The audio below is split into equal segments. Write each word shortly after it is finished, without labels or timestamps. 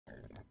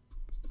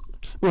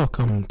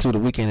Welcome to the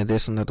weekend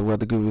edition of the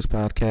Weather Gurus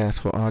podcast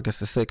for August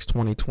the 6th,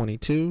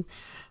 2022.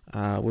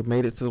 We've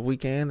made it to the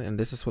weekend, and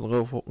this is for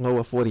the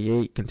lower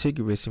 48,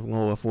 contiguous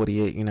lower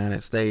 48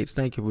 United States.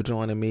 Thank you for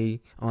joining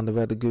me on the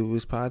Weather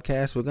Gurus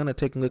podcast. We're going to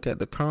take a look at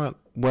the current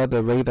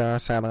weather radar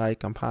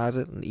satellite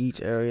composite in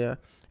each area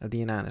of the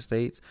United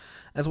States,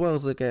 as well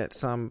as look at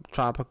some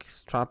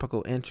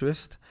tropical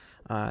interest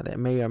that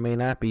may or may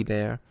not be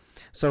there.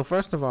 So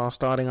first of all,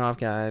 starting off,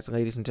 guys,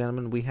 ladies and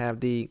gentlemen, we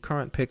have the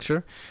current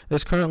picture.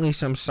 There's currently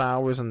some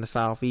showers in the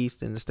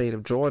southeast in the state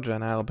of Georgia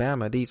and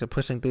Alabama. These are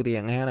pushing through the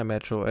Atlanta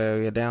metro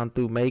area down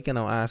through Macon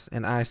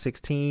and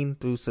I-16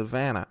 through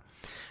Savannah.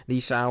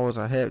 These showers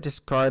are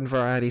just garden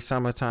variety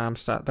summertime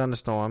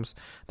thunderstorms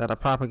that are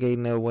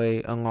propagating their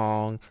way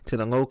along to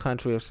the low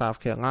country of South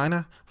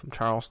Carolina from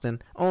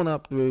Charleston on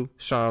up through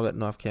Charlotte,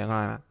 North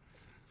Carolina.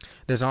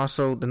 There's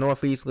also, the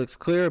northeast looks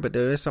clear, but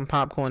there is some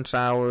popcorn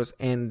showers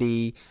in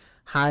the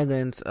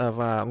highlands of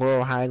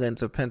rural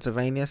highlands of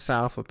Pennsylvania,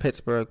 south of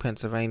Pittsburgh,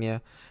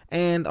 Pennsylvania,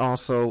 and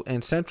also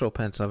in central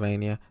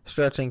Pennsylvania,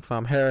 stretching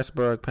from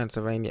Harrisburg,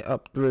 Pennsylvania,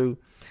 up through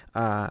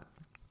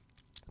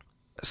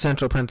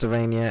central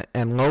Pennsylvania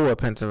and lower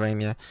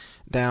Pennsylvania,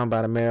 down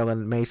by the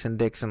Maryland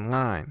Mason-Dixon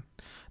line.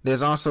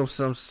 There's also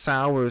some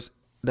showers.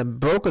 The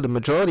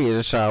majority of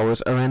the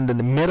showers are in the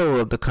middle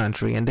of the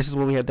country, and this is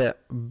where we have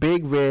that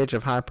big ridge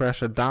of high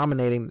pressure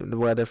dominating the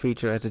weather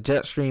feature as the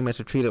jet stream is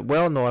retreated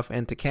well north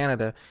into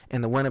Canada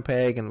in the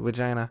Winnipeg and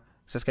Regina,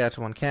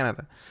 Saskatchewan,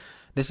 Canada.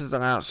 This has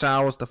allowed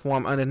showers to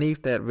form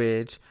underneath that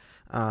ridge,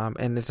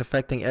 and it's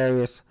affecting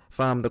areas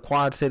from the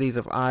Quad Cities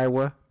of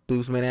Iowa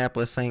through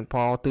Minneapolis, St.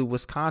 Paul, through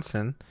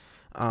Wisconsin,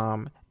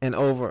 and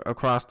over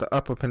across the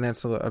upper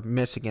peninsula of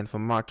Michigan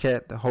from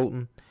Marquette to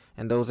Houghton,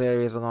 and those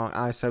areas along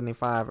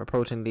I-75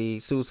 approaching the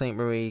Sault Ste.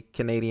 Marie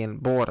Canadian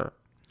border.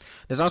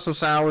 There's also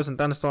showers and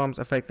thunderstorms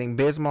affecting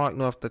Bismarck,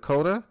 North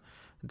Dakota,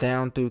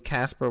 down through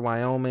Casper,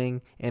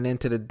 Wyoming, and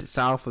into the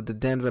south of the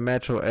Denver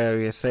metro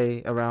area,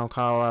 say around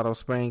Colorado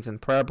Springs and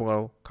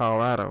Pueblo,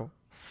 Colorado.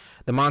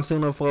 The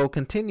monsoonal flow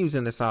continues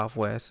in the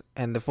southwest,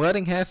 and the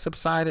flooding has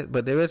subsided,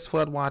 but there is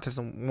flood watches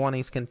and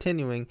warnings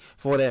continuing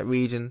for that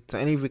region. So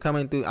any of you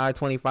coming through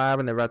I-25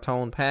 and the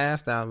Raton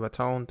Pass, down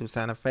Raton through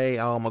Santa Fe,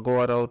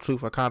 Alamogordo,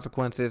 Truth or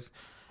Consequences,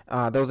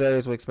 those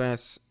areas will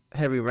experience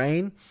heavy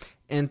rain,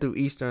 and through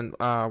eastern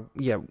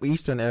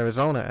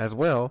Arizona as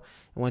well.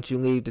 And once you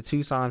leave the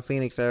Tucson,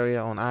 Phoenix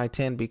area on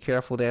I-10, be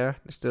careful there.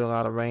 There's still a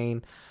lot of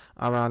rain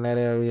around that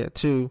area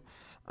too.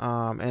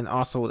 And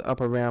also the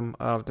upper rim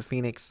of the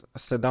Phoenix,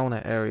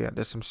 Sedona area.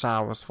 There's some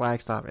showers,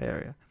 Flagstaff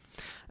area.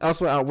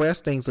 Elsewhere out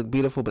west, things look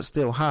beautiful but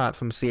still hot,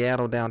 from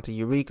Seattle down to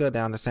Eureka,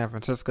 down to San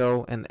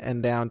Francisco,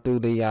 and down through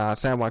the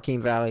San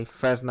Joaquin Valley,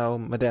 Fresno,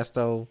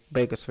 Modesto,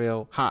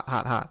 Bakersfield.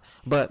 Hot,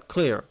 but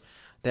clear.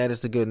 That is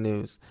the good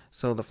news.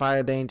 So the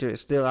fire danger is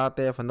still out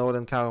there for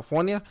Northern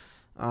California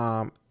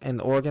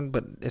and Oregon,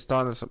 but it's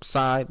starting to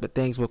subside. But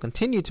things will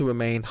continue to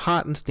remain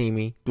hot and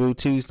steamy through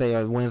Tuesday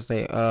or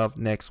Wednesday of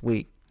next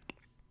week.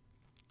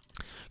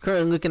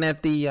 Currently looking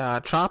at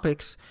the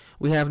tropics,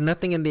 we have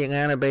nothing in the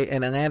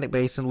Atlantic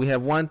Basin. We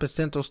have one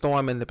potential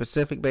storm in the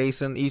Pacific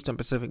Basin, Eastern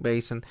Pacific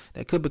Basin,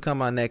 that could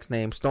become our next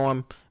named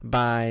storm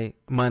by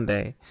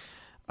Monday.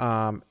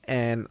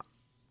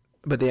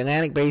 But the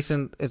Atlantic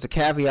Basin is a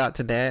caveat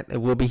to that. It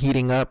will be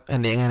heating up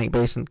in the Atlantic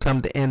Basin come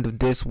the end of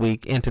this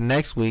week into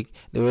next week.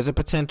 There is a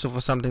potential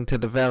for something to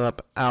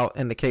develop out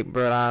in the Cape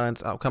Verde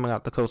Islands, coming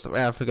out the coast of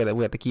Africa, that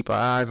we have to keep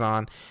our eyes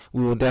on.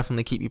 We will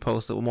definitely keep you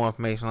posted with more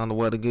information on the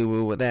Weather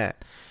Guru with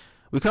that.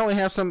 We currently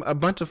have a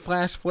bunch of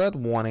flash flood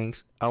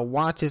warnings,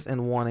 watches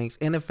and warnings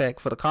in effect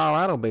for the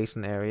Colorado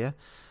Basin area.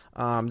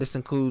 This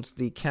includes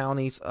the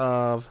counties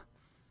of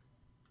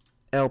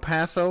El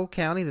Paso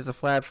County. There's a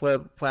flash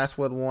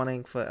flood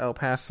warning for El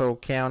Paso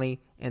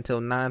County until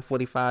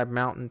 9:45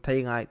 Mountain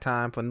Daylight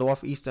Time for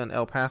northeastern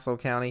El Paso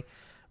County.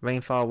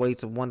 Rainfall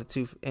rates of 1 to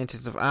 2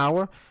 inches an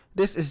hour.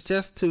 This is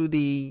just to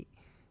the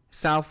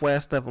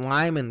southwest of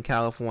Lyman,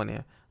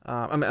 California.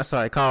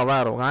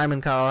 Colorado.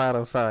 Lyman, Colorado.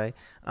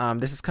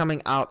 This is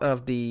coming out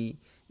of the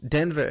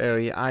Denver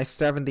area,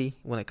 I-70,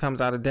 when it comes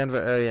out of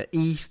Denver area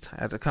east,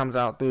 as it comes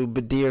out through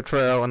Deer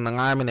Trail and the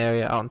Lyman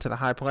area out into the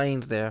high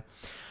plains there.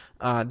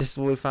 This is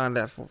where we find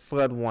that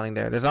flood warning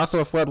there. There's also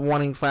a flash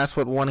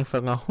flood warning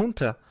for La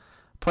Junta,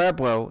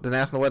 Pueblo. The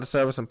National Weather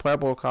Service in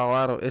Pueblo,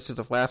 Colorado issues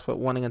a flash flood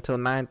warning until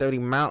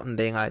 9:30 Mountain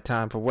Daylight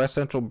Time for west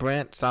central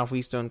Brent,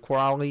 southeastern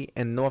Crowley,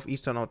 and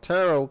northeastern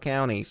Otero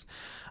counties.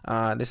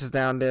 This is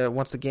down there.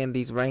 Once again,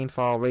 these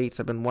rainfall rates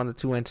have been 1 to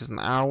 2 inches an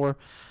hour.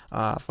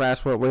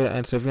 Flash flood rate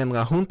and severe in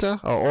La Junta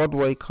or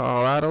Ordway,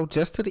 Colorado,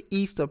 just to the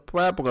east of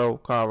Pueblo,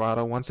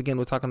 Colorado. Once again,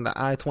 we're talking the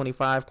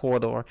I-25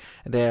 corridor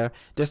there,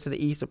 just to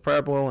the east of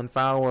Pueblo and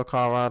Fowler,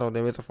 Colorado.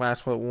 There is a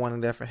flash flood warning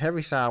there for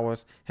heavy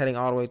showers heading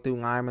all the way through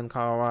Lyman,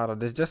 Colorado.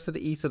 There's just to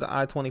the east of the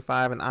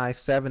I-25 and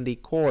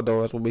I-70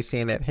 corridors. We'll be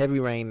seeing that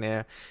heavy rain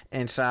there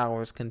and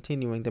showers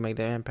continuing to make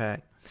their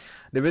impact.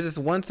 There is this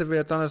one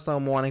severe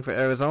thunderstorm warning for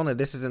Arizona.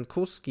 This is in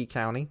Kosciuszko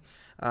County,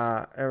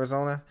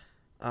 Arizona.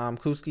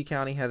 Kosciuszko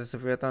County has a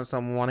severe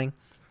thunderstorm warning.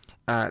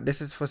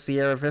 This is for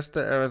Sierra Vista,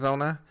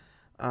 Arizona.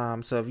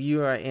 So if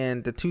you are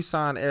in the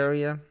Tucson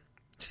area,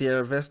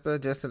 Sierra Vista,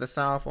 just to the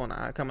south on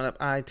coming up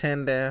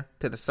I-10 there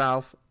to the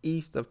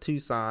southeast of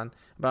Tucson,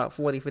 about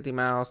 40-50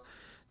 miles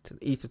to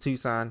the east of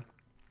Tucson.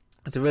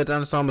 A severe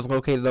thunderstorm is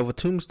located over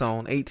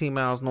Tombstone, 18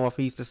 miles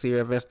northeast of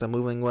Sierra Vista,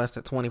 moving west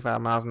at 25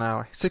 miles an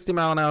hour. 60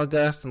 mile an hour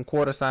gusts and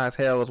quarter-size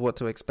hail is what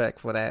to expect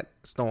for that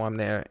storm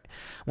there.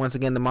 Once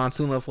again, the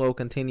monsoonal flow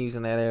continues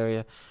in that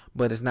area,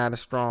 but it's not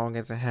as strong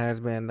as it has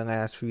been the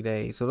last few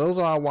days. So those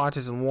are our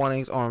watches and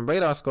warnings on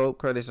RadarScope,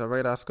 courtesy of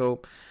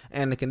RadarScope.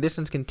 And the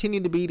conditions continue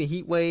to be the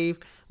heat wave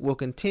will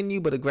continue,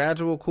 but a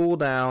gradual cool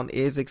down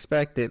is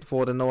expected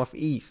for the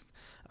northeast.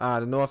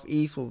 The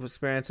northeast will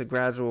experience a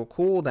gradual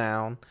cool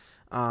down.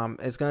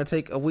 It's going to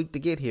take a week to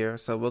get here.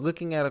 So we're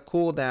looking at a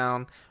cool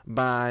down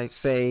by,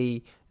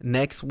 say,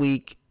 next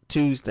week,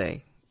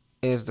 Tuesday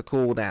is the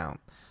cool down.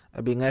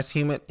 It'll be less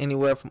humid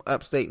anywhere from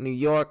upstate New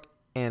York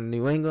and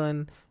New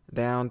England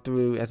down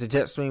through, as the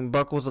jet stream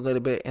buckles a little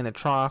bit in the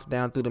trough,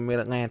 down through the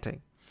mid-Atlantic.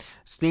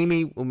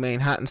 Steamy will remain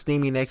hot and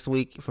steamy next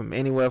week from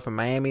anywhere from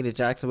Miami to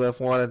Jacksonville,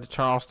 Florida to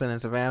Charleston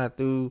and Savannah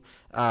through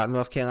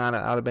North Carolina,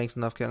 Outer Banks,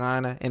 North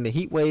Carolina. And the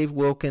heat wave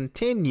will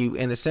continue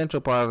in the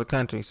central part of the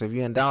country. So if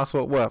you're in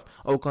Dallas-Fort Worth,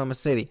 Oklahoma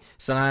City,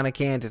 Salina,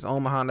 Kansas,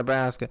 Omaha,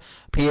 Nebraska,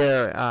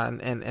 Pierre,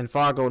 and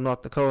Fargo,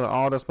 North Dakota,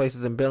 all those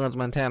places in Billings,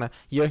 Montana,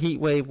 your heat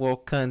wave will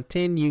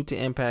continue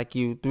to impact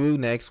you through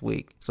next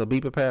week. So be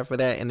prepared for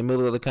that in the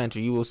middle of the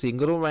country. You will see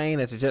little rain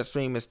as the jet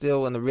stream is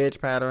still in the ridge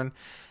pattern,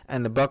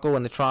 and the buckle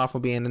and the trough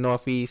will be in the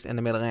northeast and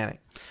the mid-Atlantic.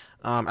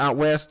 Out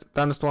west,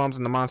 thunderstorms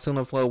and the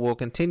monsoonal flow will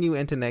continue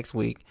into next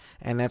week,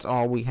 and that's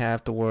all we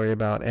have to worry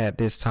about at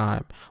this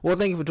time. Well,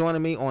 thank you for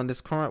joining me on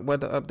this current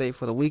weather update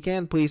for the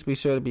weekend. Please be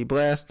sure to be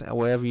blessed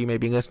wherever you may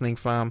be listening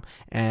from,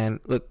 and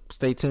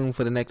stay tuned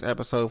for the next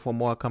episode for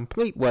more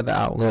complete weather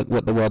outlook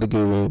with the Weather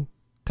Guru.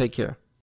 Take care.